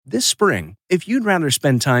This spring, if you'd rather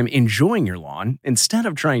spend time enjoying your lawn instead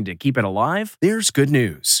of trying to keep it alive, there's good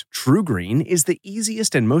news. TruGreen is the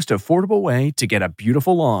easiest and most affordable way to get a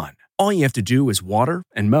beautiful lawn. All you have to do is water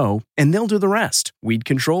and mow, and they'll do the rest. Weed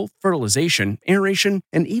control, fertilization, aeration,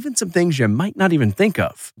 and even some things you might not even think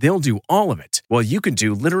of. They'll do all of it, while you can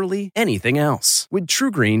do literally anything else. With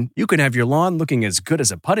TruGreen, you can have your lawn looking as good as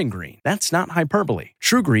a putting green. That's not hyperbole.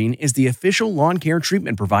 TruGreen is the official lawn care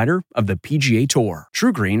treatment provider of the PGA Tour.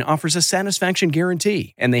 TruGreen offers a satisfaction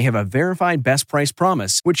guarantee, and they have a verified best price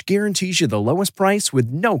promise, which guarantees you the lowest price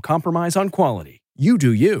with no compromise on quality. You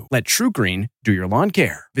do you. Let TruGreen do your lawn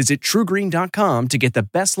care. Visit TruGreen.com to get the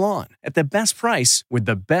best lawn at the best price with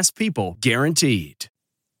the best people guaranteed.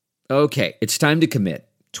 Okay, it's time to commit.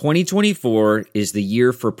 2024 is the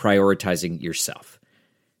year for prioritizing yourself.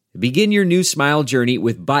 Begin your new smile journey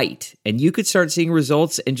with Byte, and you could start seeing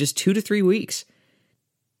results in just 2 to 3 weeks.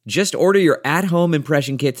 Just order your at-home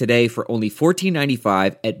impression kit today for only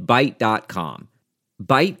 $14.95 at Byte.com.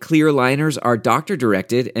 Byte clear liners are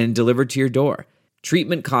doctor-directed and delivered to your door.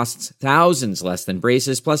 Treatment costs thousands less than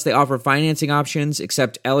braces, plus they offer financing options,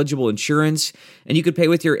 accept eligible insurance, and you could pay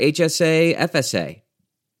with your HSA, FSA.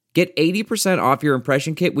 Get 80% off your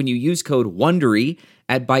impression kit when you use code WONDERY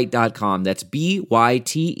at Byte.com. That's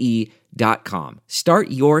BYTE.com.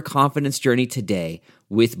 Start your confidence journey today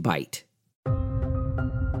with Byte.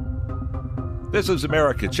 This is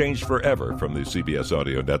America Changed Forever from the CBS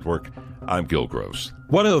Audio Network. I'm Gil Gross.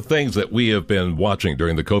 One of the things that we have been watching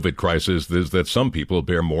during the COVID crisis is that some people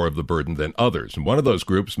bear more of the burden than others. And one of those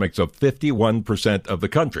groups makes up 51% of the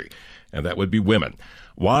country, and that would be women.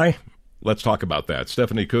 Why? Let's talk about that.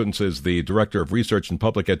 Stephanie Kuntz is the Director of Research and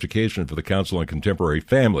Public Education for the Council on Contemporary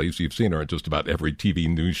Families. You've seen her on just about every TV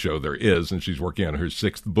news show there is, and she's working on her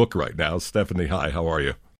 6th book right now. Stephanie, hi, how are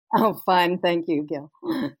you? Oh, fine. Thank you, Gil.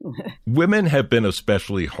 Women have been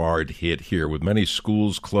especially hard hit here. With many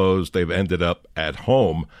schools closed, they've ended up at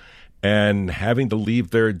home and having to leave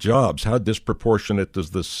their jobs. How disproportionate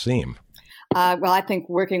does this seem? Well, I think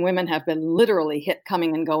working women have been literally hit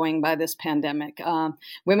coming and going by this pandemic.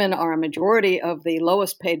 Women are a majority of the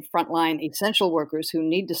lowest paid frontline essential workers who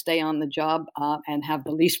need to stay on the job and have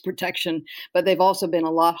the least protection. But they've also been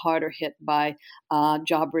a lot harder hit by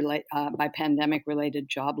by pandemic-related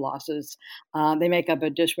job losses. They make up a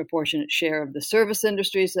disproportionate share of the service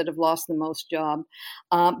industries that have lost the most job.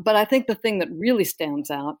 But I think the thing that really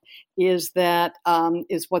stands out is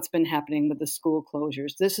what's been happening with the school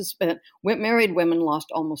closures. This has been married women lost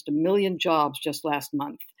almost 1 million jobs just last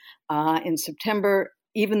month. In September,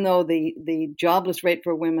 even though the jobless rate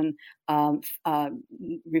for women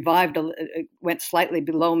went slightly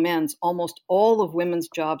below men's, almost all of women's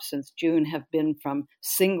jobs since June have been from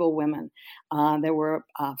single women. There were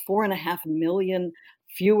 4.5 million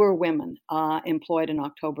fewer women employed in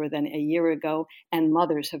October than a year ago, and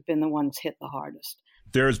mothers have been the ones hit the hardest.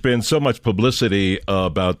 There's been so much publicity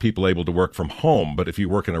about people able to work from home, but if you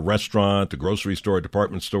work in a restaurant, a grocery store,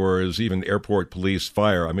 department stores, even airport, police,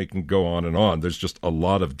 fire, I mean, it can go on and on. There's just a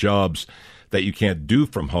lot of jobs that you can't do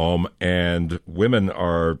from home, and women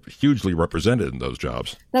are hugely represented in those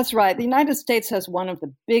jobs. That's right. The United States has one of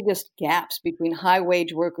the biggest gaps between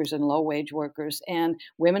high-wage workers and low-wage workers, and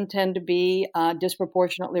women tend to be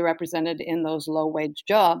disproportionately represented in those low-wage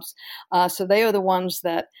jobs. So they are the ones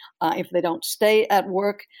that, if they don't stay at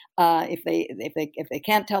work, if they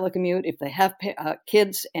can't telecommute, if they have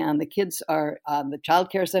kids and the kids are the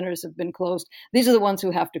child care centers have been closed, these are the ones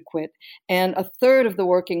who have to quit. And a third of the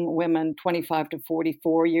working women, 25 to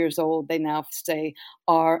 44 years old, they now say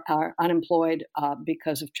are unemployed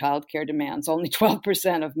because of child care demands. Only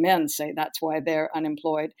 12% of men say that's why they're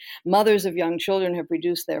unemployed. Mothers of young children have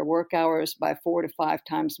reduced their work hours by 4 to 5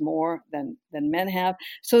 times more than men have.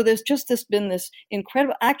 So there's just been this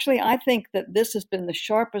incredible, actually, I think that this has been the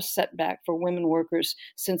sharpest setback for women workers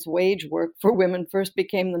since wage work for women first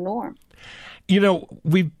became the norm. You know,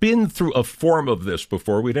 we've been through a form of this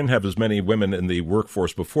before. We didn't have as many women in the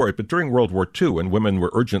workforce before it, but during World War II, when women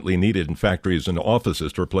were urgently needed in factories and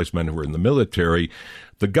offices to replace men who were in the military,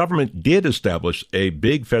 the government did establish a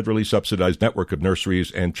big federally subsidized network of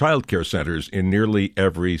nurseries and child care centers in nearly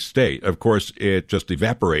every state. Of course, it just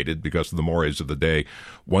evaporated because of the mores of the day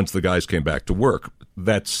once the guys came back to work.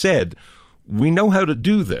 That said, we know how to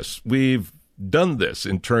do this. We've done this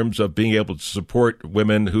in terms of being able to support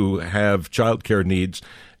women who have child care needs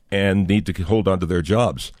and need to hold on to their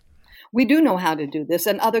jobs. we do know how to do this,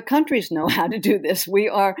 and other countries know how to do this. We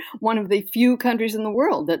are one of the few countries in the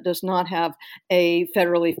world that does not have a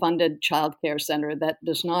federally funded child care center, that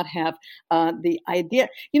does not have the idea.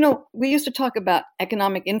 We used to talk about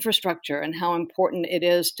economic infrastructure and how important it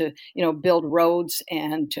is to, build roads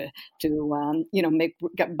and to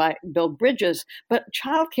build bridges. But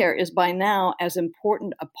childcare is by now as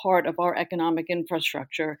important a part of our economic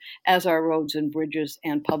infrastructure as our roads and bridges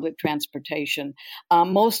and public transportation.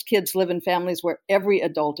 Most kids live in families where every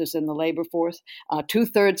adult is in the labor force.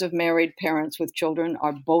 2/3 of married parents with children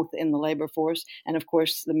are both in the labor force. And of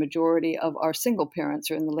course, the majority of our single parents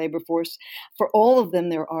are in the labor force. For all of them,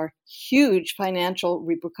 there are huge financial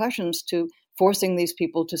repercussions to forcing these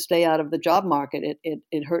people to stay out of the job market.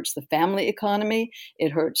 It hurts the family economy.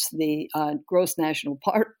 It hurts the gross national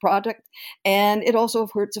product. And it also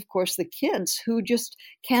hurts, of course, the kids who just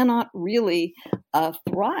cannot really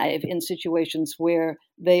thrive in situations where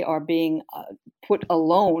they are being put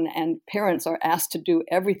alone and parents are asked to do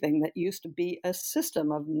everything that used to be a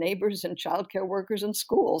system of neighbors and childcare workers and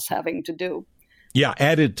schools having to do. Yeah,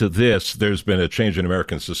 added to this, there's been a change in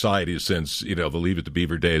American society since, the Leave It to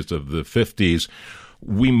Beaver days of the 50s.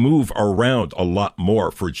 We move around a lot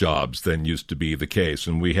more for jobs than used to be the case.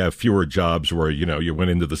 And we have fewer jobs where, you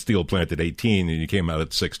went into the steel plant at 18 and you came out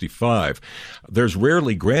at 65. There's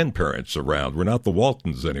rarely grandparents around. We're not the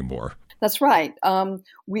Waltons anymore. That's right.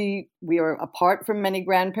 We are apart from many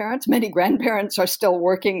grandparents. Many grandparents are still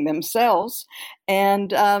working themselves.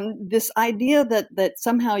 And this idea that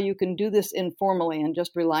somehow you can do this informally and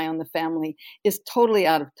just rely on the family is totally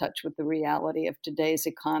out of touch with the reality of today's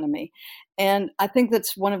economy. And I think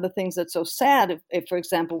that's one of the things that's so sad. If for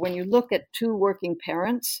example, when you look at two working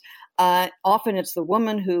parents, often it's the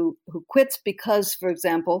woman who quits because, for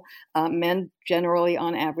example, men generally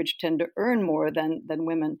on average tend to earn more than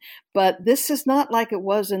women. But this is not like it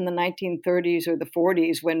was in the 1930s or the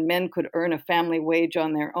 40s when men could earn a family wage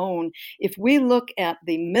on their own. If we look at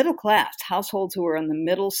the middle class households who are in the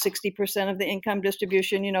middle 60% of the income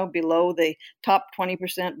distribution, below the top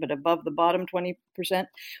 20%, but above the bottom 20%,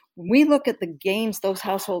 we look at the gains those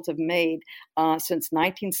households have made since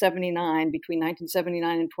 1979, between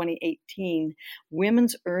 1979 and 2018,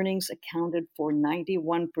 women's earnings accounted for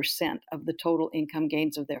 91% of the total income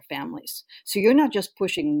gains of their families. So you're not just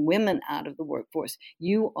pushing women out of the workforce,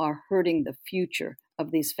 you are hurting the future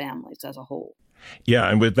of these families as a whole. Yeah,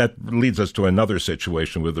 and that leads us to another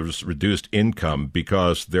situation with this reduced income,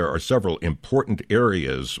 because there are several important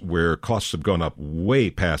areas where costs have gone up way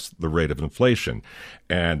past the rate of inflation.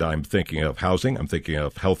 And I'm thinking of housing, I'm thinking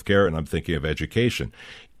of healthcare, and I'm thinking of education.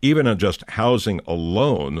 Even on just housing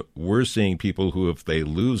alone, we're seeing people who, if they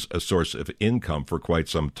lose a source of income for quite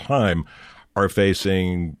some time, are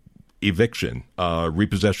facing eviction,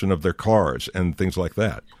 repossession of their cars, and things like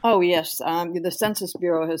that. Oh, yes. The Census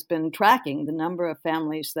Bureau has been tracking the number of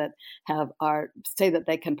families that say that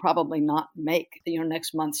they can probably not make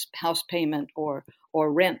next month's house payment or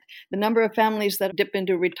rent. The number of families that dip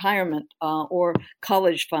into retirement or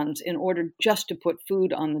college funds in order just to put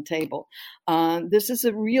food on the table. This is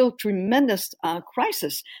a real tremendous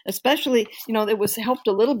crisis, especially, it was helped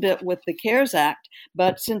a little bit with the CARES Act,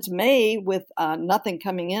 but since May, with nothing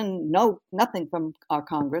coming in, nothing from our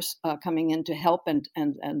Congress coming in to help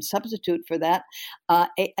and substitute for that,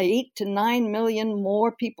 8 to 9 million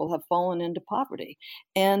more people have fallen into poverty.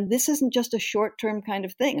 And this isn't just a short-term kind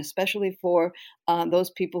of thing, especially for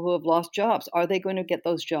those people who have lost jobs. Are they going to get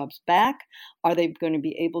those jobs back? Are they going to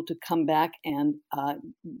be able to come back and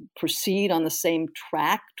proceed on the same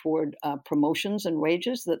track toward promotions and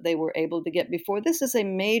wages that they were able to get before? This is a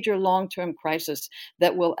major long-term crisis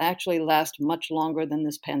that will actually last much longer than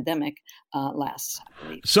this pandemic lasts, I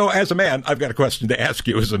believe. So as a man, I've got a question to ask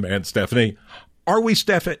you as a man, Stephanie. Are we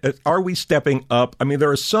stepping up? I mean, there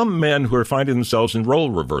are some men who are finding themselves in role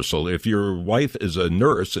reversal. If your wife is a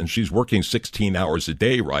nurse and she's working 16 hours a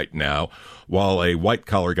day right now, while a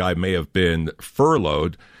white-collar guy may have been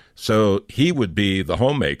furloughed, so he would be the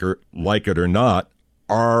homemaker, like it or not.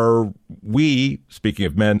 Are we, speaking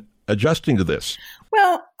of men, adjusting to this?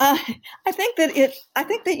 Well, I think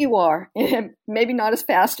that you are, maybe not as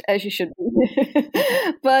fast as you should be.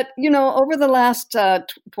 But, over the last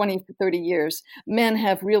 20, 30 years, men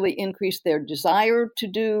have really increased their desire to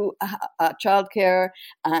do childcare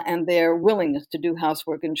and their willingness to do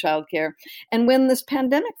housework and childcare. And when this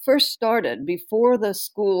pandemic first started, before the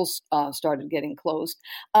schools started getting closed,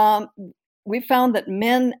 we found that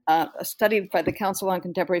men, a study by the Council on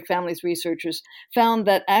Contemporary Families researchers, found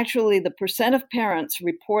that actually the percent of parents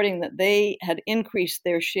reporting that they had increased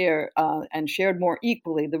their share and shared more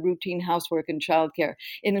equally the routine housework and childcare,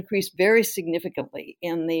 it increased very significantly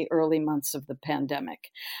in the early months of the pandemic.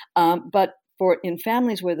 But in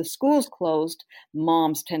families where the schools closed,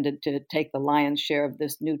 moms tended to take the lion's share of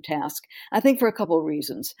this new task, I think for a couple of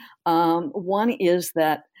reasons. One is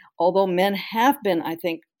that although men have been, I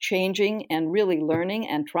think, changing and really learning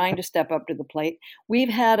and trying to step up to the plate, we've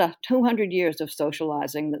had 200 years of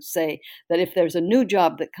socializing that say that if there's a new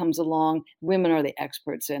job that comes along, women are the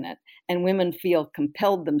experts in it. And women feel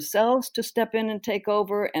compelled themselves to step in and take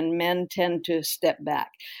over, and men tend to step back.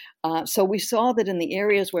 So we saw that in the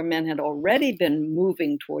areas where men had already been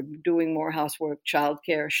moving toward doing more housework,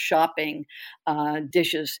 childcare, shopping,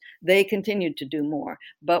 dishes, they continued to do more.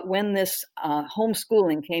 But when this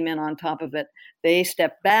homeschooling came in on top of it, they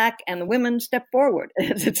stepped back and the women stepped forward.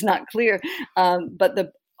 It's not clear,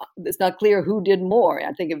 but it's not clear who did more.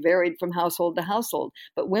 I think it varied from household to household.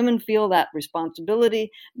 But women feel that responsibility,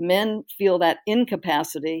 men feel that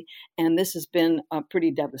incapacity, and this has been pretty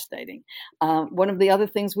devastating. One of the other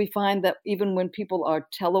things we find that even when people are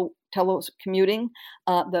telecommuting,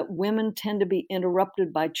 that women tend to be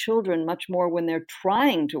interrupted by children much more when they're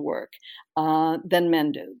trying to work than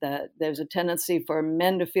men do. That there's a tendency for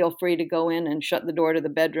men to feel free to go in and shut the door to the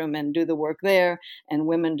bedroom and do the work there, and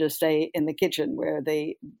women to stay in the kitchen where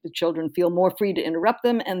the children feel more free to interrupt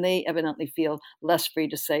them, and they evidently feel less free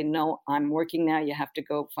to say, no, I'm working now, you have to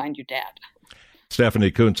go find your dad.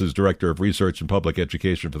 Stephanie Coontz is Director of Research and Public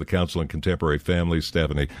Education for the Council on Contemporary Families.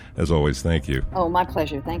 Stephanie, as always, thank you. Oh, my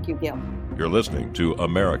pleasure. Thank you, Gil. You're listening to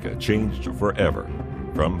America Changed Forever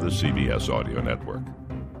from the CBS Audio Network.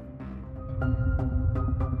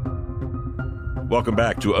 Welcome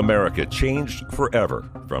back to America Changed Forever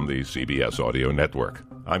from the CBS Audio Network.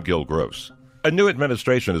 I'm Gil Gross. A new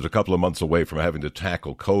administration is a couple of months away from having to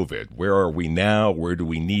tackle COVID. Where are we now? Where do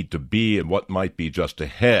we need to be? And what might be just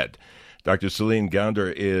ahead? Dr. Celine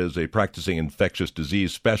Gounder is a practicing infectious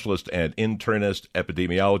disease specialist and internist,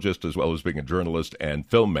 epidemiologist, as well as being a journalist and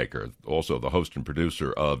filmmaker. Also the host and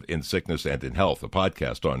producer of In Sickness and in Health, a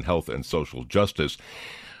podcast on health and social justice.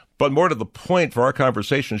 But more to the point for our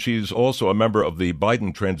conversation, she's also a member of the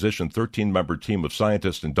Biden transition 13-member team of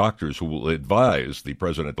scientists and doctors who will advise the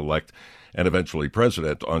president-elect and eventually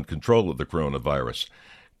president on control of the coronavirus.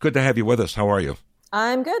 Good to have you with us. How are you?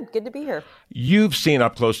 I'm good. Good to be here. You've seen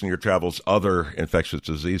up close in your travels other infectious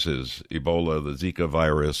diseases, Ebola, the Zika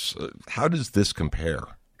virus. How does this compare?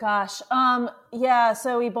 Gosh. So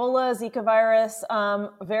Ebola, Zika virus,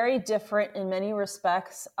 very different in many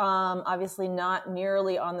respects. Obviously not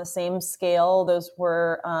nearly on the same scale. Those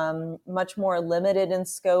were much more limited in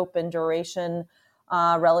scope and duration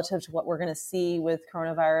relative to what we're going to see with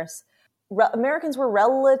coronavirus. Americans were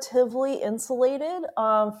relatively insulated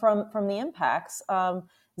from the impacts.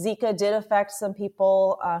 Zika did affect some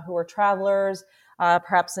people who were travelers,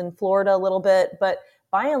 perhaps in Florida a little bit, but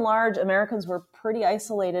by and large, Americans were pretty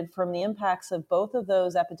isolated from the impacts of both of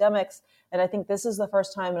those epidemics. And I think this is the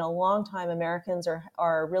first time in a long time Americans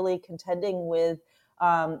are really contending with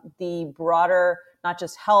the broader, not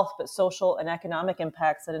just health, but social and economic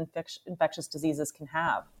impacts that infectious diseases can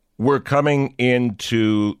have. We're coming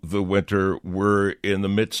into the winter. We're in the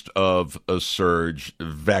midst of a surge.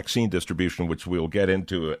 Vaccine distribution, which we'll get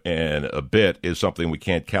into in a bit, is something we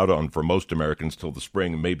can't count on for most Americans till the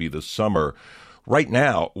spring, maybe the summer. Right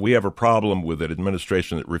now, we have a problem with an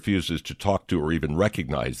administration that refuses to talk to or even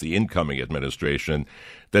recognize the incoming administration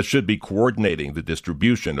that should be coordinating the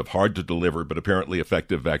distribution of hard-to-deliver but apparently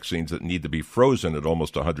effective vaccines that need to be frozen at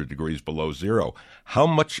almost 100 degrees below zero. How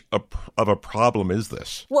much of a problem is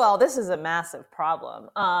this? Well, this is a massive problem.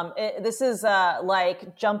 This is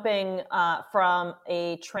like jumping from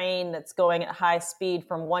a train that's going at high speed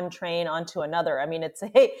from one train onto another. I mean, it's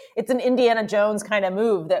an Indiana Jones kind of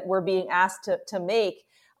move that we're being asked to make,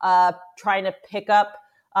 trying to pick up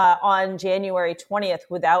on January 20th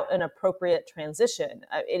without an appropriate transition.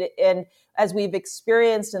 And as we've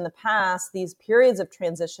experienced in the past, these periods of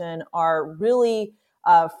transition are really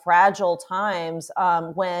fragile times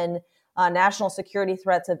when national security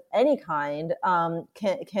threats of any kind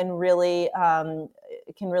can really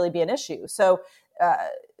be an issue. So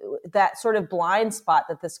that sort of blind spot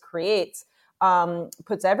that this creates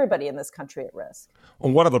puts everybody in this country at risk.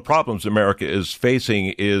 Well, one of the problems America is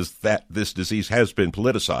facing is that this disease has been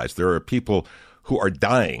politicized. There are people who are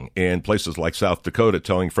dying in places like South Dakota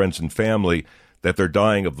telling friends and family that they're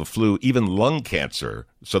dying of the flu, even lung cancer,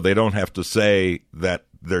 so they don't have to say that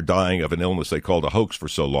they're dying of an illness they called a hoax for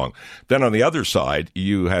so long. Then on the other side,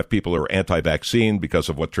 you have people who are anti-vaccine because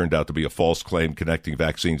of what turned out to be a false claim connecting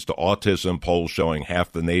vaccines to autism. Polls showing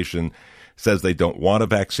half the nation says they don't want a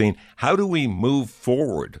vaccine. How do we move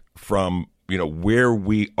forward from where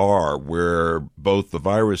we are, where both the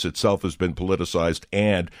virus itself has been politicized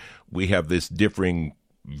and we have this differing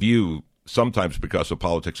view, sometimes because of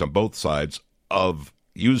politics on both sides, of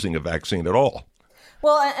using a vaccine at all?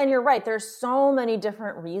 Well, and you're right. There's so many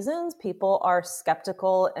different reasons people are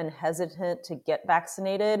skeptical and hesitant to get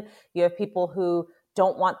vaccinated. You have people who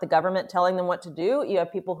don't want the government telling them what to do. You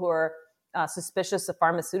have people who are suspicious of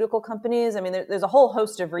pharmaceutical companies. I mean, there's a whole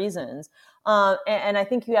host of reasons. And I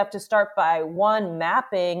think you have to start by, one,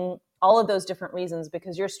 mapping all of those different reasons,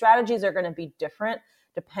 because your strategies are going to be different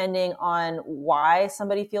depending on why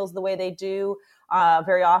somebody feels the way they do.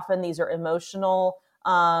 Very often these are emotional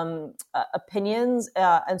opinions.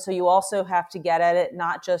 And so you also have to get at it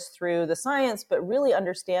not just through the science, but really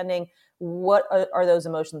understanding what are those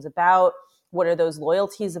emotions about? What are those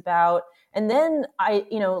loyalties about? And then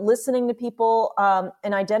listening to people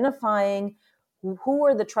and identifying who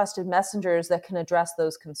are the trusted messengers that can address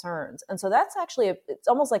those concerns. And so that's actually, it's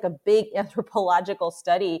almost like a big anthropological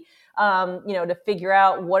study, to figure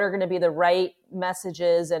out what are going to be the right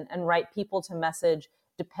messages and right people to message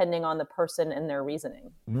depending on the person and their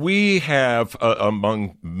reasoning. We have,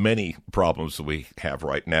 among many problems that we have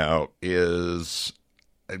right now, is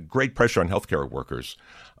great pressure on healthcare workers.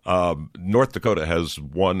 North Dakota has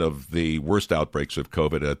one of the worst outbreaks of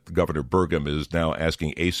COVID. Governor Burgum is now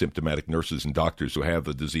asking asymptomatic nurses and doctors who have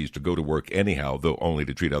the disease to go to work anyhow, though only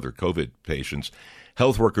to treat other COVID patients.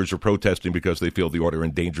 Health workers are protesting because they feel the order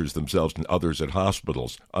endangers themselves and others at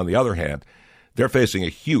hospitals. On the other hand, they're facing a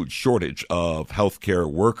huge shortage of healthcare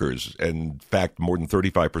workers. In fact, more than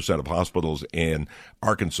 35% of hospitals in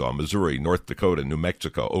Arkansas, Missouri, North Dakota, New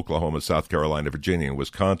Mexico, Oklahoma, South Carolina, Virginia, and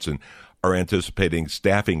Wisconsin are anticipating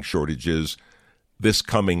staffing shortages this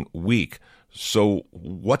coming week. So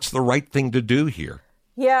what's the right thing to do here?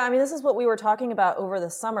 Yeah, I mean, this is what we were talking about over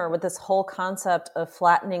the summer with this whole concept of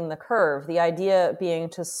flattening the curve. The idea being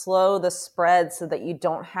to slow the spread so that you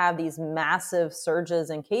don't have these massive surges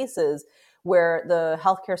in cases where the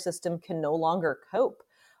healthcare system can no longer cope.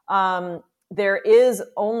 There is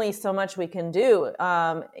only so much we can do.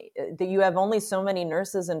 You have only so many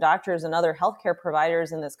nurses and doctors and other healthcare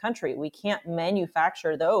providers in this country. We can't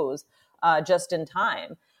manufacture those just in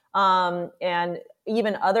time. And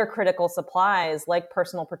even other critical supplies like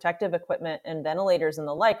personal protective equipment and ventilators and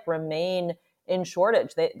the like remain in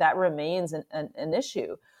shortage. That remains an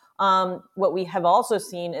issue. What we have also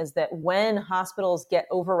seen is that when hospitals get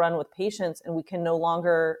overrun with patients and we can no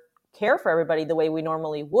longer care for everybody the way we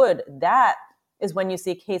normally would, that is when you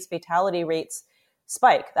see case fatality rates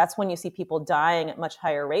spike. That's when you see people dying at much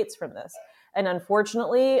higher rates from this. And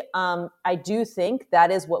unfortunately, I do think that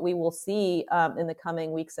is what we will see in the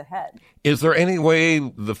coming weeks ahead. Is there any way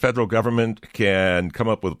the federal government can come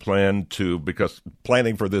up with a plan because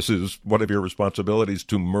planning for this is one of your responsibilities,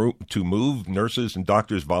 to move nurses and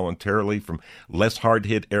doctors voluntarily from less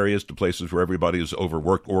hard-hit areas to places where everybody is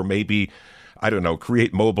overworked, or maybe, I don't know,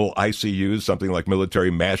 create mobile ICUs, something like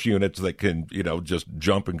military MASH units that can, just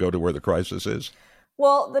jump and go to where the crisis is?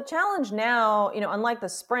 Well, the challenge now, unlike the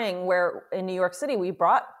spring where in New York City, we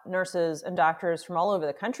brought nurses and doctors from all over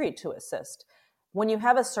the country to assist. When you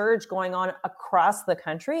have a surge going on across the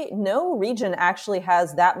country, no region actually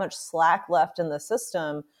has that much slack left in the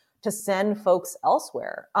system to send folks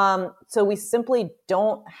elsewhere. So we simply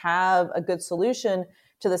don't have a good solution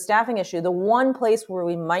to the staffing issue. The one place where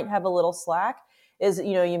we might have a little slack is,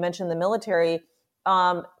 you mentioned the military,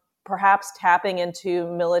 perhaps tapping into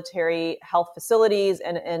military health facilities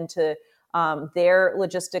and into their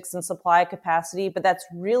logistics and supply capacity. But that's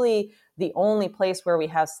really the only place where we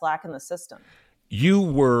have slack in the system. You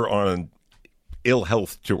were on an ill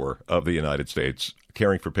health tour of the United States,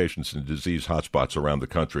 caring for patients in disease hotspots around the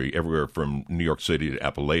country, everywhere from New York City to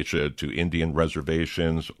Appalachia to Indian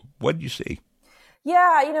reservations. What did you see?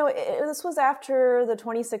 Yeah, this was after the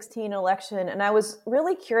 2016 election, and I was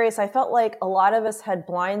really curious. I felt like a lot of us had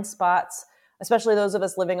blind spots, especially those of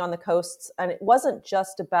us living on the coasts, and it wasn't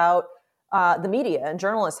just about the media and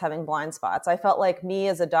journalists having blind spots. I felt like me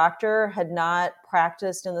as a doctor had not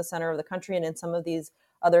practiced in the center of the country and in some of these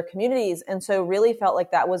other communities, and so really felt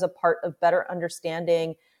like that was a part of better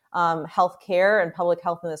understanding healthcare and public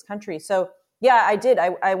health in this country. So yeah, I did.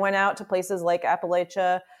 I went out to places like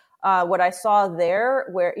Appalachia. What I saw there,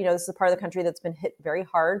 where, this is a part of the country that's been hit very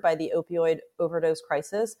hard by the opioid overdose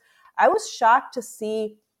crisis, I was shocked to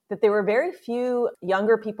see that there were very few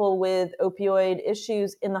younger people with opioid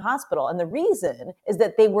issues in the hospital. And the reason is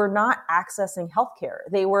that they were not accessing healthcare.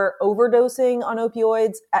 They were overdosing on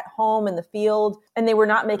opioids at home in the field, and they were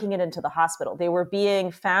not making it into the hospital. They were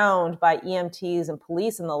being found by EMTs and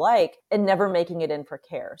police and the like, and never making it in for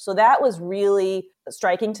care. So that was really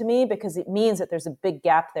striking to me, because it means that there's a big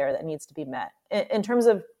gap there that needs to be met. In terms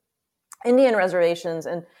of Indian reservations,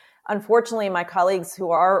 and unfortunately, my colleagues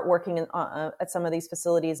who are working at some of these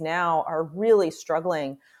facilities now are really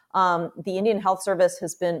struggling. The Indian Health Service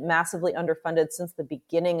has been massively underfunded since the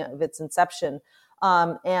beginning of its inception.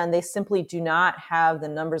 And they simply do not have the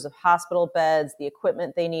numbers of hospital beds, the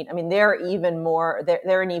equipment they need. I mean, they're in even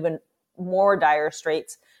more dire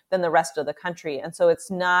straits than the rest of the country. And so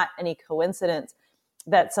it's not any coincidence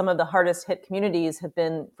that some of the hardest hit communities have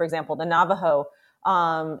been, for example, the Navajo.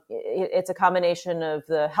 It's a combination of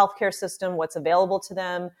the healthcare system, what's available to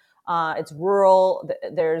them. It's rural.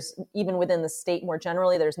 There's, even within the state more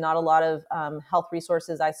generally, there's not a lot of health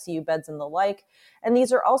resources, ICU beds and the like. And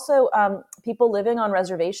these are also people living on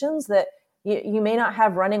reservations that you may not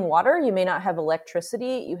have running water, you may not have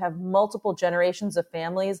electricity, you have multiple generations of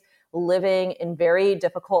families living in very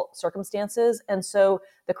difficult circumstances. And so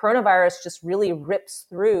the coronavirus just really rips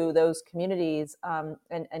through those communities and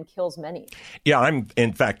kills many. Yeah, I'm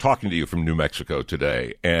in fact talking to you from New Mexico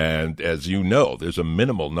today. And as you know, there's a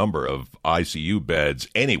minimal number of ICU beds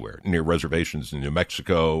anywhere near reservations in New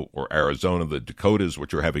Mexico or Arizona. The Dakotas,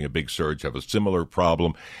 which are having a big surge, have a similar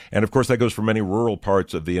problem. And of course, that goes for many rural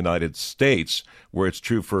parts of the United States, where it's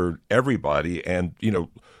true for everybody. And, you know,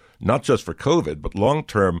 not just for COVID, but long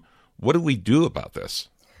term, what do we do about this?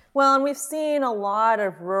 Well, and we've seen a lot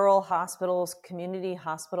of rural hospitals, community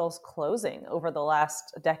hospitals closing over the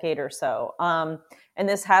last decade or so. And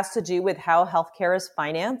this has to do with how healthcare is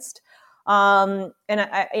financed. And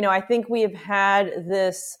I think we have had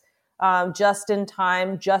this just in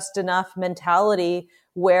time, just enough mentality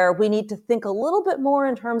where we need to think a little bit more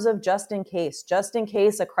in terms of just in case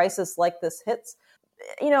a crisis like this hits.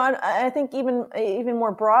 You know, I think even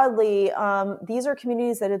more broadly, these are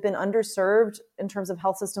communities that have been underserved in terms of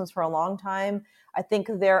health systems for a long time. I think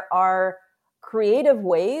there are creative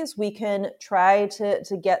ways we can try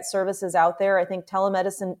to get services out there. I think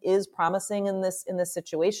telemedicine is promising in this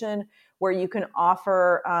situation, where you can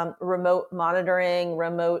offer remote monitoring,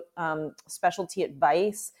 remote specialty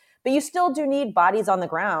advice, but you still do need bodies on the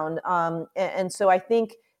ground. And so I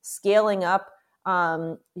think scaling up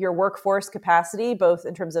your workforce capacity, both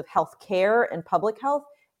in terms of health care and public health,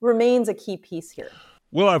 remains a key piece here.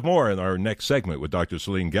 We'll have more in our next segment with Dr.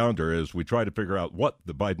 Celine Gounder as we try to figure out what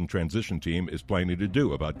the Biden transition team is planning to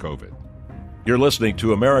do about COVID. You're listening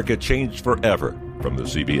to America Changed Forever from the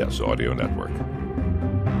CBS Audio Network.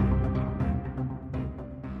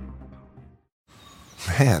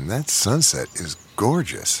 Man, that sunset is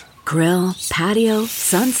gorgeous. Grill, patio,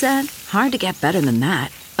 sunset. Hard to get better than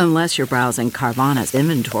that. Unless you're browsing Carvana's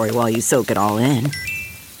inventory while you soak it all in.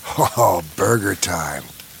 Oh, burger time.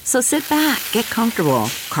 So sit back, get comfortable.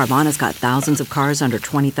 Carvana's got thousands of cars under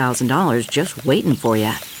 $20,000 just waiting for you.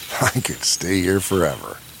 I could stay here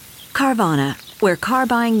forever. Carvana, where car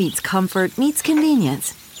buying meets comfort meets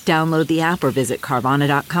convenience. Download the app or visit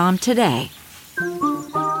Carvana.com today.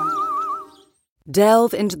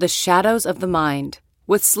 Delve into the shadows of the mind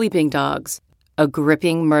with Sleeping Dogs, a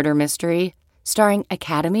gripping murder mystery starring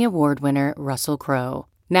Academy Award winner Russell Crowe.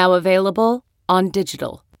 Now available on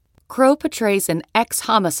digital. Crowe portrays an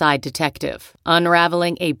ex-homicide detective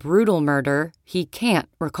unraveling a brutal murder he can't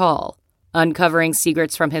recall. Uncovering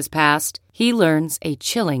secrets from his past, he learns a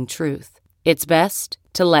chilling truth. It's best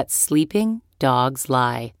to let sleeping dogs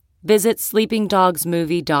lie. Visit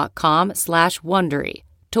sleepingdogsmovie.com/Wondery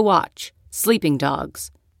to watch Sleeping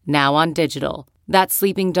Dogs, now on digital. That's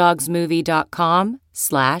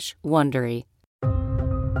sleepingdogsmovie.com/Wondery.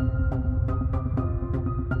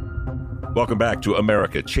 Welcome back to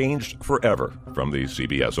America Changed Forever from the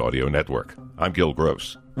CBS Audio Network. I'm Gil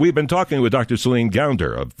Gross. We've been talking with Dr. Celine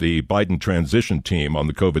Gounder of the Biden transition team on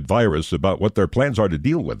the COVID virus about what their plans are to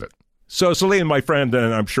deal with it. So, Celine, my friend,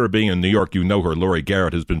 and I'm sure being in New York, you know her, Lori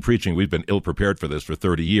Garrett, has been preaching we've been ill-prepared for this for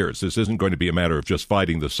 30 years. This isn't going to be a matter of just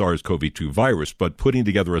fighting the SARS-CoV-2 virus, but putting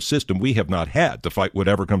together a system we have not had to fight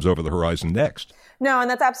whatever comes over the horizon next. No, and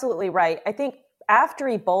that's absolutely right. I think after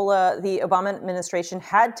Ebola, the Obama administration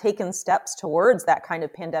had taken steps towards that kind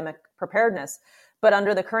of pandemic preparedness. But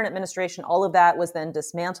under the current administration, all of that was then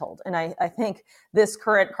dismantled. And I think this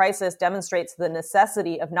current crisis demonstrates the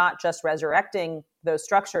necessity of not just resurrecting those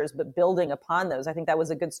structures, but building upon those. I think that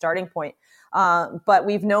was a good starting point. But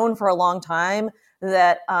we've known for a long time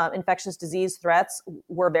that infectious disease threats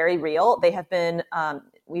were very real. They have been,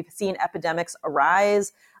 we've seen epidemics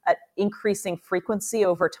arise at increasing frequency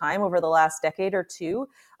over time over the last decade or two.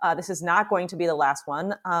 This is not going to be the last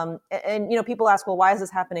one. And people ask, well, why is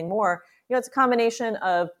this happening more? It's a combination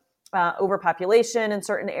of overpopulation in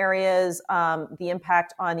certain areas, the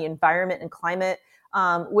impact on the environment and climate,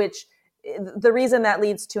 which the reason that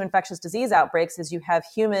leads to infectious disease outbreaks is you have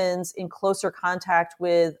humans in closer contact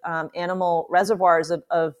with animal reservoirs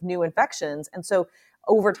of new infections. And so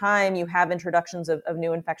over time, you have introductions of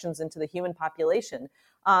new infections into the human population.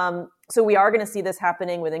 So we are going to see this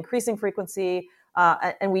happening with increasing frequency.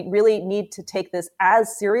 And we really need to take this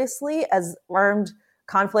as seriously as armed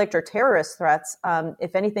conflict or terrorist threats.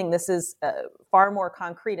 If anything, this is far more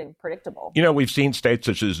concrete and predictable. We've seen states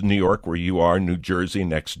such as New York, where you are, New Jersey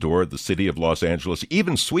next door, the city of Los Angeles,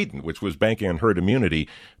 even Sweden, which was banking on herd immunity,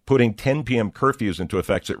 putting 10 p.m. curfews into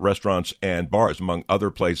effect at restaurants and bars, among other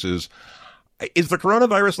places. Is the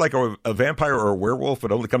coronavirus like a vampire or a werewolf?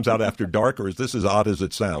 It only comes out after dark, or is this as odd as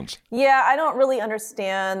it sounds? Yeah, I don't really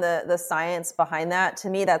understand the science behind that. To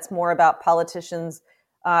me, that's more about politicians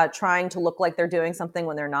trying to look like they're doing something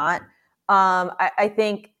when they're not. I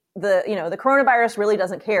think the coronavirus really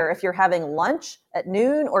doesn't care if you're having lunch at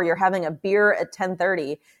noon or you're having a beer at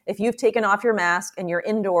 10:30. If you've taken off your mask and you're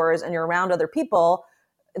indoors and you're around other people,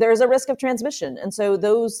 there's a risk of transmission. And so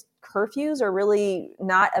those curfews are really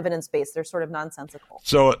not evidence-based. They're sort of nonsensical.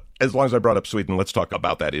 So as long as I brought up Sweden, let's talk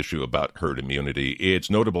about that issue about herd immunity. It's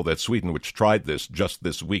notable that Sweden, which tried this just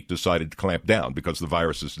this week, decided to clamp down because the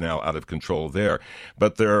virus is now out of control there.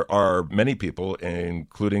 But there are many people,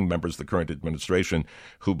 including members of the current administration,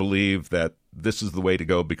 who believe that this is the way to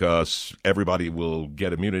go because everybody will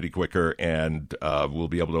get immunity quicker and we'll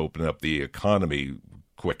be able to open up the economy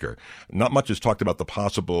quicker. Not much is talked about the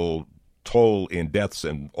possible toll in deaths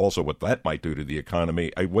and also what that might do to the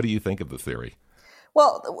economy. What do you think of the theory?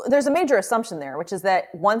 Well, there's a major assumption there, which is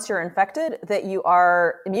that once you're infected, that you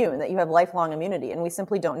are immune, that you have lifelong immunity. And we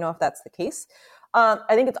simply don't know if that's the case. I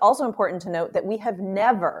think it's also important to note that we have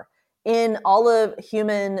never in all of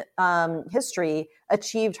human history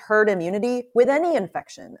achieved herd immunity with any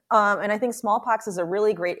infection. And I think smallpox is a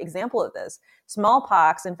really great example of this.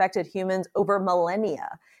 Smallpox infected humans over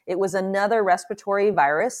millennia. It was another respiratory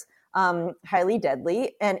virus, highly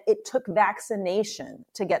deadly, and it took vaccination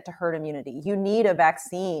to get to herd immunity. You need a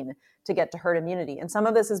vaccine to get to herd immunity. And some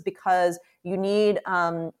of this is because you need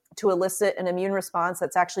to elicit an immune response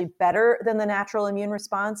that's actually better than the natural immune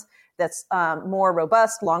response, that's more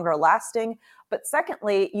robust, longer lasting. But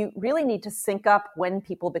secondly, you really need to sync up when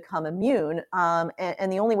people become immune.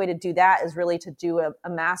 And the only way to do that is really to do a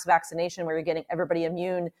mass vaccination where you're getting everybody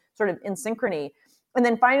immune sort of in synchrony. And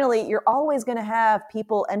then finally, you're always going to have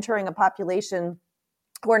people entering a population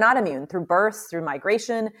who are not immune through birth, through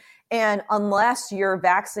migration. And unless you're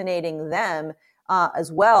vaccinating them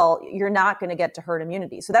as well, you're not going to get to herd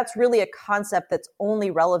immunity. So that's really a concept that's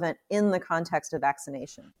only relevant in the context of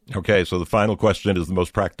vaccination. Okay, so the final question is the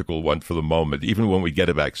most practical one for the moment. Even when we get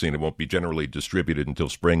a vaccine, it won't be generally distributed until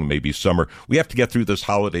spring, maybe summer. We have to get through this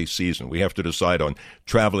holiday season. We have to decide on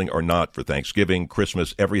traveling or not for Thanksgiving,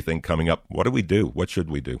 Christmas, everything coming up. What do we do? What should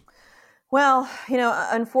we do? Well,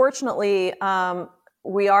 unfortunately,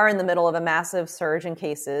 we are in the middle of a massive surge in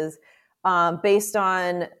cases. Based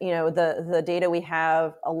on, the data we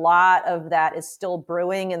have, a lot of that is still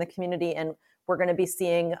brewing in the community, and we're going to be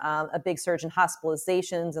seeing a big surge in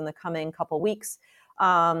hospitalizations in the coming couple weeks.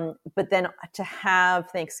 But then to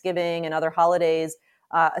have Thanksgiving and other holidays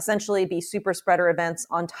essentially be super spreader events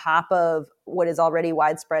on top of what is already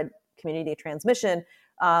widespread community transmission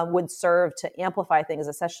would serve to amplify things,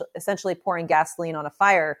 essentially pouring gasoline on a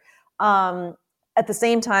fire. At the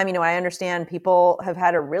same time, I understand people have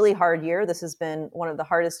had a really hard year. This has been one of the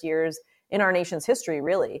hardest years in our nation's history,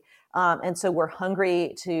 really. And so we're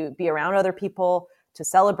hungry to be around other people, to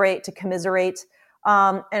celebrate, to commiserate.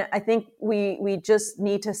 And I think we just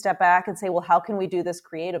need to step back and say, well, how can we do this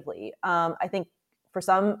creatively? I think for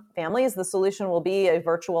some families, the solution will be a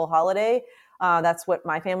virtual holiday. That's what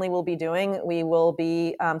my family will be doing. We will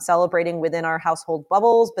be celebrating within our household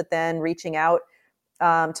bubbles, but then reaching out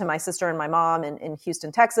to my sister and my mom in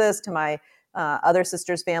Houston, Texas, to my other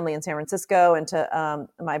sister's family in San Francisco, and to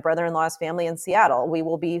my brother-in-law's family in Seattle. We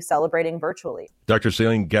will be celebrating virtually. Dr.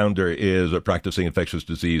 Celine Gounder is a practicing infectious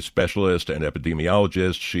disease specialist and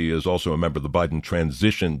epidemiologist. She is also a member of the Biden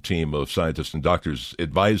transition team of scientists and doctors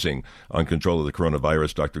advising on control of the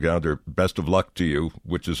coronavirus. Dr. Gounder, best of luck to you,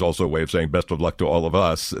 which is also a way of saying best of luck to all of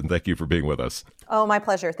us. And thank you for being with us. Oh, my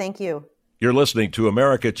pleasure. Thank you. You're listening to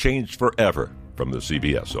America Changed Forever from the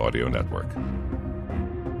CBS Audio Network.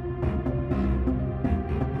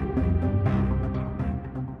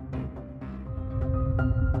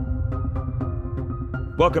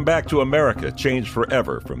 Welcome back to America, Changed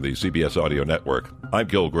Forever from the CBS Audio Network. I'm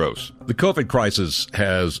Gil Gross. The COVID crisis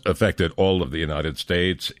has affected all of the United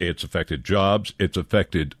States. It's affected jobs, it's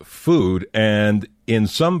affected food, and in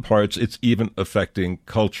some parts, it's even affecting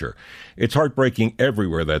culture. It's heartbreaking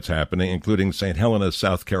everywhere that's happening, including St. Helena,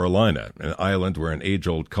 South Carolina, an island where an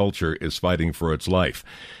age-old culture is fighting for its life.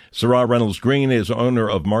 Sarah Reynolds Green is owner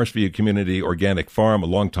of Marshview Community Organic Farm, a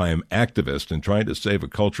longtime activist and trying to save a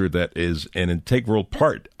culture that is an integral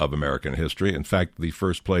part of American history. In fact, the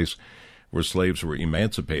first place where slaves were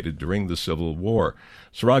emancipated during the Civil War.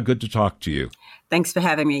 Sarah, good to talk to you. Thanks for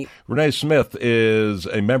having me. Renee Smith is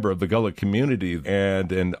a member of the Gullah community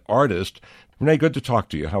and an artist. Renee, good to talk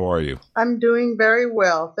to you. How are you? I'm doing very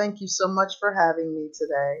well. Thank you so much for having me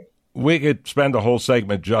today. We could spend a whole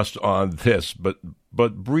segment just on this,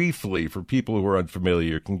 but briefly, for people who are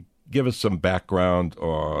unfamiliar, can you give us some background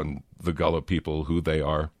on the Gullah people, who they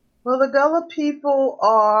are? Well, the Gullah people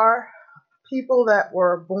are people that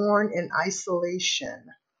were born in isolation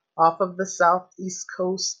off of the southeast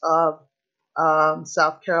coast of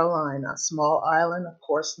South Carolina, a small island, of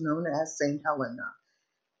course, known as St. Helena.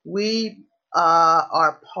 We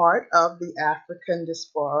are part of the African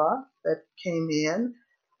diaspora that came in.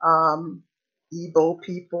 Igbo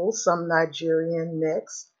people, some Nigerian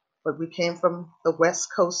mix, but we came from the west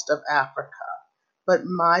coast of Africa. But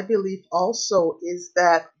my belief also is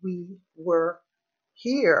that we were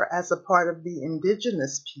here as a part of the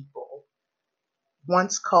indigenous people,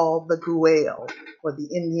 once called the Guel, or the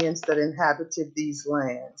Indians that inhabited these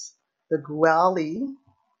lands. The Guali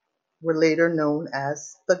were later known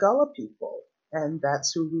as the Gullah people, and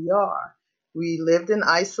that's who we are. We lived in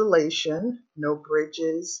isolation, no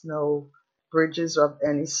bridges of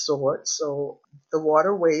any sort. So the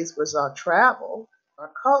waterways was our travel.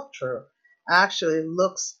 Our culture actually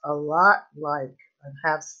looks a lot like and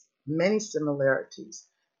has many similarities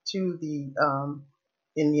to the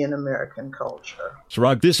Indian American culture. So,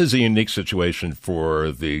 Rod, this is a unique situation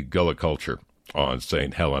for the Gullah culture on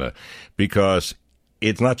St. Helena, because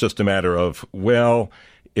it's not just a matter of, well,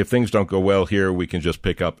 if things don't go well here, we can just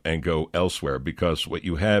pick up and go elsewhere, because what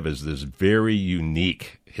you have is this very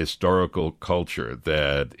unique historical culture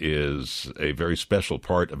that is a very special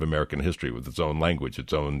part of American history, with its own language,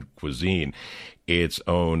 its own cuisine, its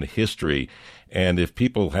own history. And if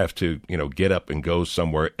people have to, get up and go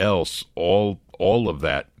somewhere else, all of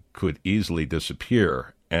that could easily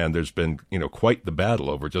disappear. And there's been, quite the battle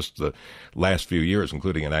over just the last few years,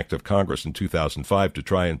 including an act of Congress in 2005 to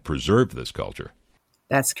try and preserve this culture.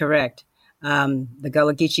 That's correct. The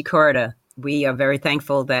Gullah Geechee Corridor, we are very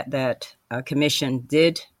thankful that commission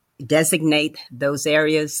did designate those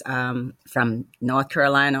areas from North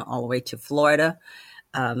Carolina all the way to Florida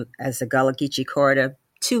as the Gullah Geechee Corridor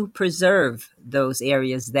to preserve those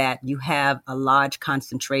areas that you have a large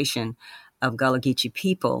concentration of Gullah Geechee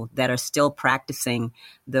people that are still practicing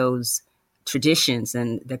those traditions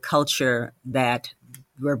and the culture that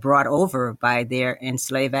were brought over by their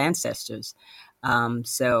enslaved ancestors.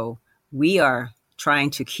 So we are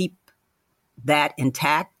trying to keep that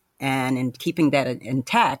intact, and in keeping that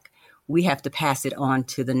intact, we have to pass it on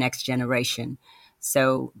to the next generation.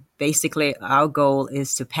 So basically, our goal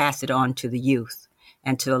is to pass it on to the youth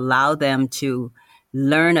and to allow them to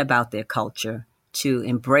learn about their culture, to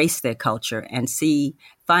embrace their culture and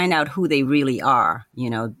find out who they really are.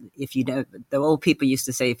 If you don't, the old people used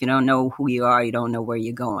to say, if you don't know who you are, you don't know where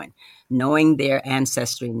you're going. Knowing their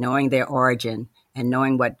ancestry, knowing their origin, and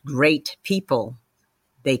knowing what great people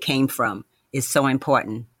they came from is so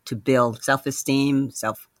important to build self-esteem,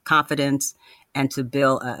 self-confidence, and to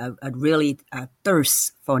build a really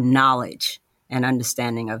thirst for knowledge and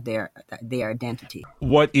understanding of their identity.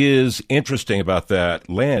 What is interesting about that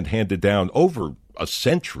land handed down over a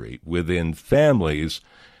century within families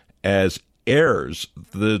as heirs,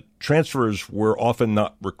 the transfers were often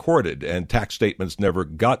not recorded and tax statements never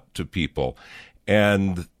got to people.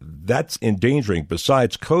 And that's endangering,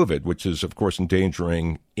 besides COVID, which is, of course,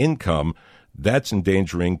 endangering income, that's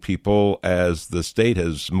endangering people as the state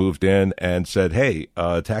has moved in and said, hey,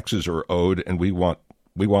 taxes are owed and we want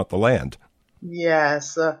the land.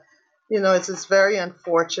 Yes. It's very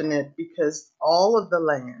unfortunate because all of the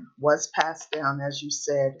land was passed down, as you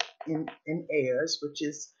said, in heirs, which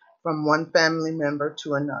is from one family member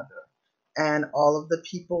to another. And all of the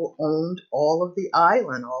people owned all of the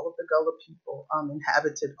island. All of the Gullah people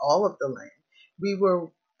inhabited all of the land. We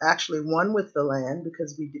were actually one with the land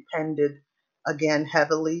because we depended, again,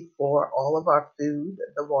 heavily for all of our food.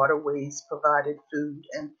 The waterways provided food,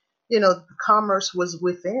 and, the commerce was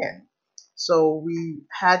within. So we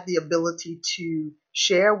had the ability to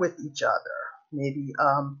share with each other Maybe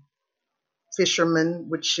fishermen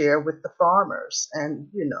would share with the farmers, and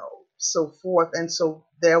so forth. And so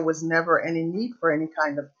there was never any need for any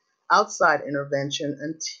kind of outside intervention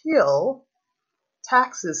until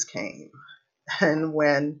taxes came. And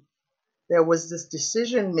when there was this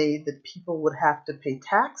decision made that people would have to pay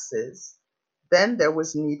taxes, then there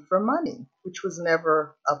was need for money, which was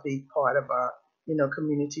never a big part of our,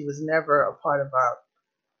 community, was never a part of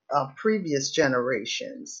our previous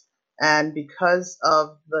generations. And because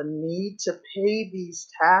of the need to pay these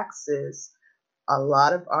taxes, a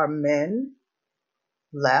lot of our men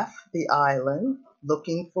left the island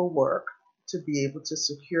looking for work to be able to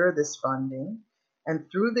secure this funding. And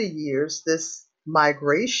through the years, this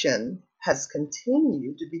migration has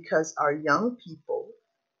continued because our young people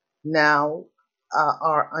now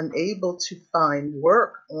are unable to find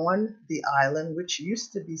work on the island, which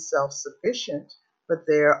used to be self-sufficient, but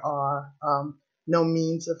there are no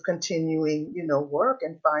means of continuing, work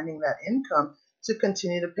and finding that income to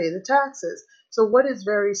continue to pay the taxes. So what is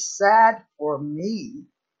very sad for me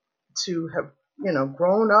to have,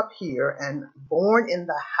 grown up here and born in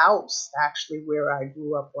the house actually where I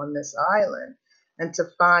grew up on this island, and to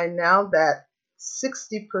find now that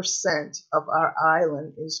 60% of our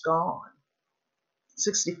island is gone.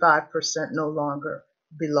 65% no longer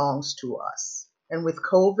belongs to us. And with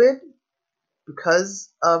COVID, because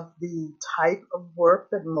of the type of work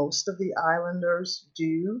that most of the islanders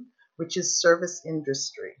do, which is service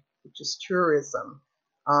industry, which is tourism,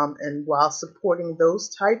 and while supporting those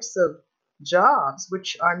types of jobs,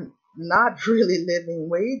 which are not really living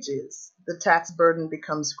wages, the tax burden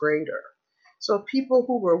becomes greater. So people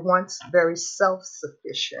who were once very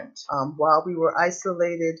self-sufficient, while we were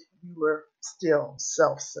isolated, we were still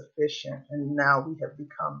self-sufficient, and now we have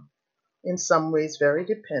become, in some ways, very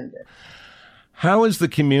dependent. How is the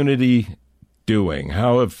community doing?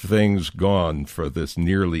 How have things gone for this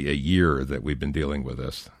nearly a year that we've been dealing with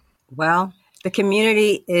this? Well, the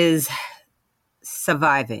community is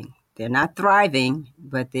surviving. They're not thriving,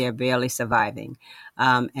 but they're barely surviving.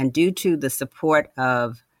 And due to the support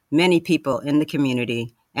of many people in the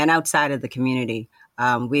community and outside of the community,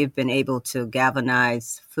 we've been able to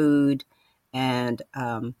galvanize food and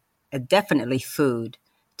definitely food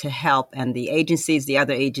to help. And the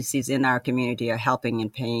other agencies in our community are helping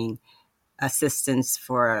and paying assistance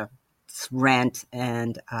for rent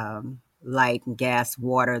and light and gas,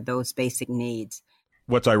 water, those basic needs.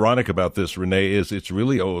 What's ironic about this, Renee, is it's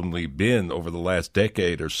really only been over the last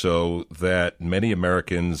decade or so that many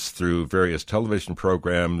Americans, through various television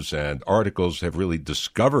programs and articles, have really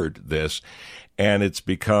discovered this, and it's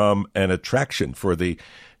become an attraction for the,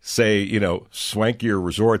 say, swankier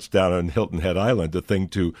resorts down on Hilton Head Island. The thing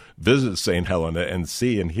to visit St. Helena and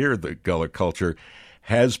see and hear the Gullah culture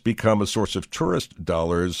has become a source of tourist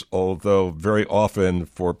dollars, although very often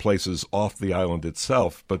for places off the island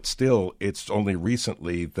itself. But still, it's only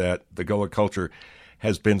recently that the Gullah culture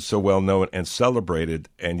has been so well known and celebrated,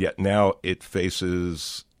 and yet now it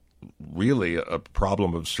faces really a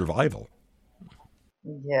problem of survival.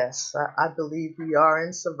 Yes, I believe we are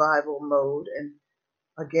in survival mode. And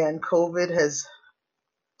again, COVID has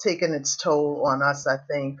taken its toll on us, I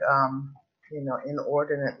think,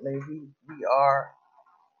 inordinately. We are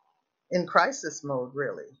in crisis mode,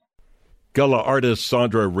 really. Gullah artist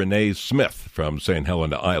Sandra Renee Smith from St.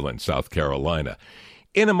 Helena Island, South Carolina.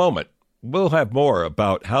 In a moment, we'll have more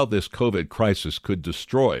about how this COVID crisis could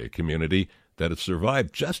destroy a community that has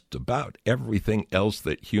survived just about everything else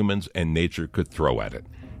that humans and nature could throw at it.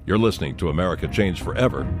 You're listening to America Changed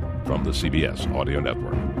Forever from the CBS Audio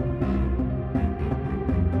Network.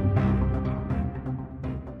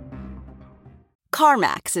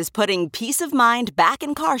 CarMax is putting peace of mind back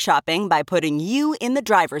in car shopping by putting you in the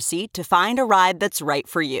driver's seat to find a ride that's right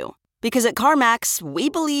for you. Because at CarMax, we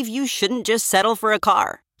believe you shouldn't just settle for a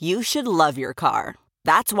car. You should love your car.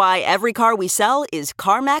 That's why every car we sell is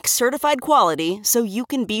CarMax certified quality, so you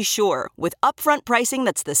can be sure with upfront pricing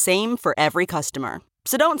that's the same for every customer.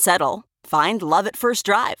 So don't settle. Find love at first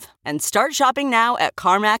drive and start shopping now at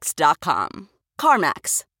CarMax.com.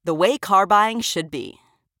 CarMax, the way car buying should be.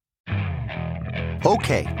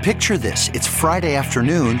 Okay, picture this. It's Friday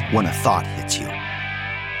afternoon when a thought hits you.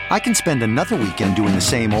 I can spend another weekend doing the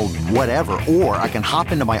same old whatever, or I can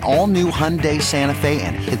hop into my all-new Hyundai Santa Fe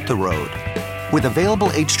and hit the road. With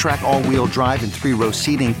available H-Track all-wheel drive and 3-row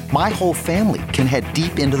seating, my whole family can head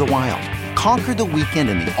deep into the wild. Conquer the weekend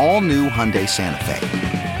in the all-new Hyundai Santa Fe.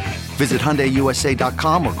 Visit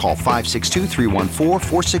HyundaiUSA.com or call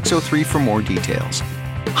 562-314-4603 for more details.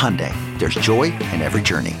 Hyundai, there's joy in every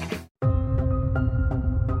journey.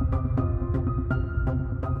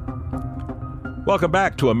 Welcome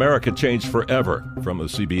back to America Changed Forever from the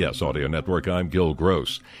CBS Audio Network. I'm Gil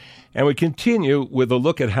Gross. And we continue with a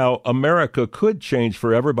look at how America could change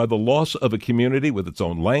forever by the loss of a community with its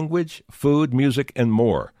own language, food, music, and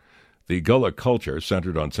more. The Gullah culture,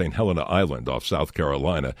 centered on St. Helena Island off South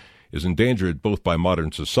Carolina, is endangered both by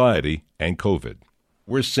modern society and COVID.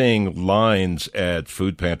 We're seeing lines at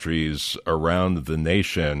food pantries around the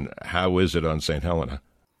nation. How is it on St. Helena?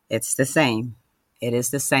 It's the same. It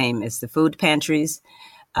is the same. It's the food pantries.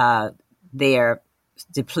 They're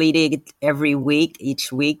depleted every week.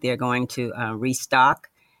 Each week they're going to restock.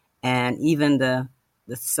 And even the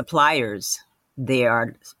suppliers, they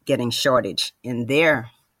are getting shortage in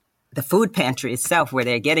the food pantry itself, where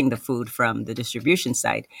they're getting the food from the distribution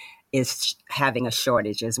site, is having a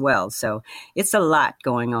shortage as well. So it's a lot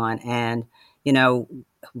going on. And,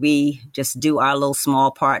 we just do our little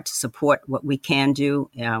small part to support what we can do.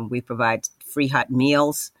 We provide free hot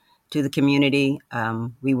meals to the community.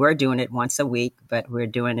 We were doing it once a week, but we're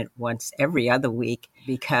doing it once every other week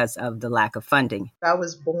because of the lack of funding. I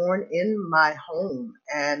was born in my home,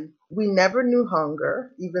 and we never knew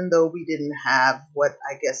hunger, even though we didn't have what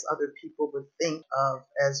I guess other people would think of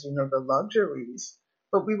as, the luxuries.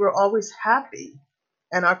 But we were always happy,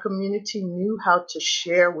 and our community knew how to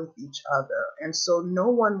share with each other. And so no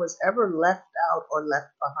one was ever left out or left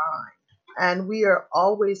behind. And we are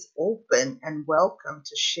always open and welcome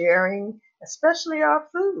to sharing, especially our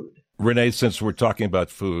food. Renee, since we're talking about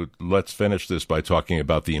food, let's finish this by talking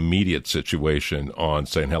about the immediate situation on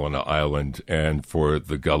St. Helena Island and for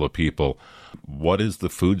the Gullah people. What is the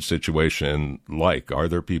food situation like? Are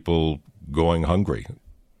there people going hungry?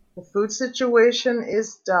 The food situation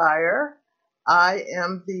is dire. I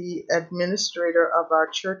am the administrator of our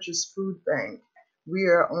church's food bank. We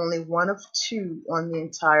are only one of two on the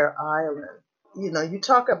entire island. You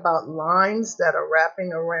talk about lines that are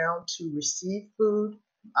wrapping around to receive food.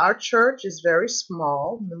 Our church is very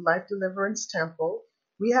small, New Life Deliverance Temple.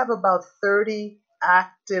 We have about 30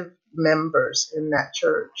 active members in that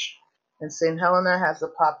church. And St. Helena has a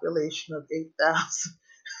population of 8,000.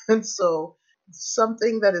 And so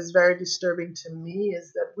something that is very disturbing to me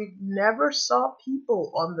is that we never saw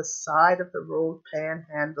people on the side of the road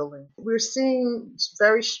panhandling. We're seeing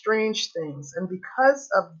very strange things. And because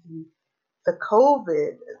of the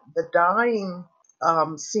COVID, the dying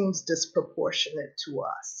seems disproportionate to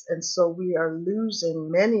us. And so we are losing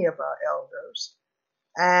many of our elders.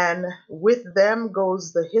 And with them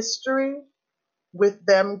goes the history. With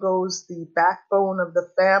them goes the backbone of the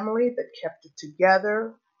family that kept it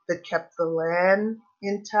together, that kept the land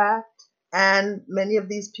intact. And many of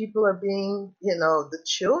these people are being, the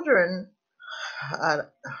children,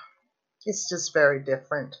 it's just very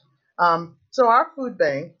different. So our food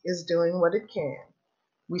bank is doing what it can.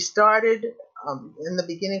 We started in the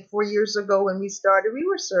beginning 4 years ago. When we started, we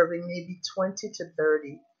were serving maybe 20 to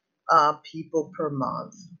 30 people per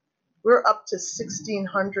month. We're up to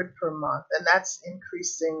 1,600 per month, and that's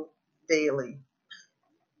increasing daily.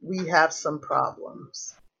 We have some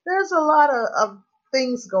problems. There's a lot of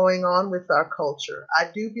things going on with our culture. I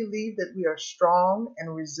do believe that we are strong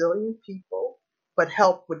and resilient people, but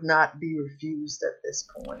help would not be refused at this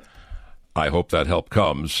point. I hope that help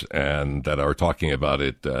comes and that our talking about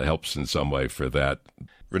it helps in some way for that.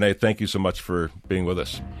 Renee, thank you so much for being with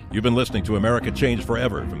us. You've been listening to America Changed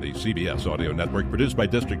Forever from the CBS Audio Network, produced by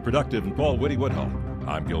District Productive and Paul Whitty Woodhull.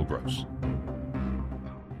 I'm Gil Gross.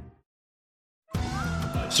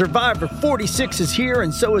 Survivor 46 is here,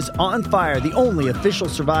 and so is On Fire, the only official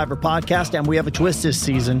Survivor podcast, and we have a twist this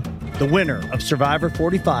season. The winner of Survivor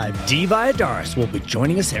 45, Dee Valladares, will be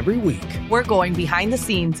joining us every week. We're going behind the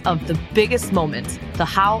scenes of the biggest moments, the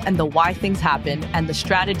how and the why things happen, and the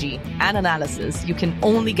strategy and analysis you can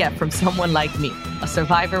only get from someone like me, a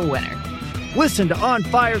Survivor winner. Listen to On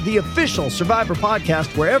Fire, the official Survivor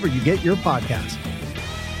podcast, wherever you get your podcasts.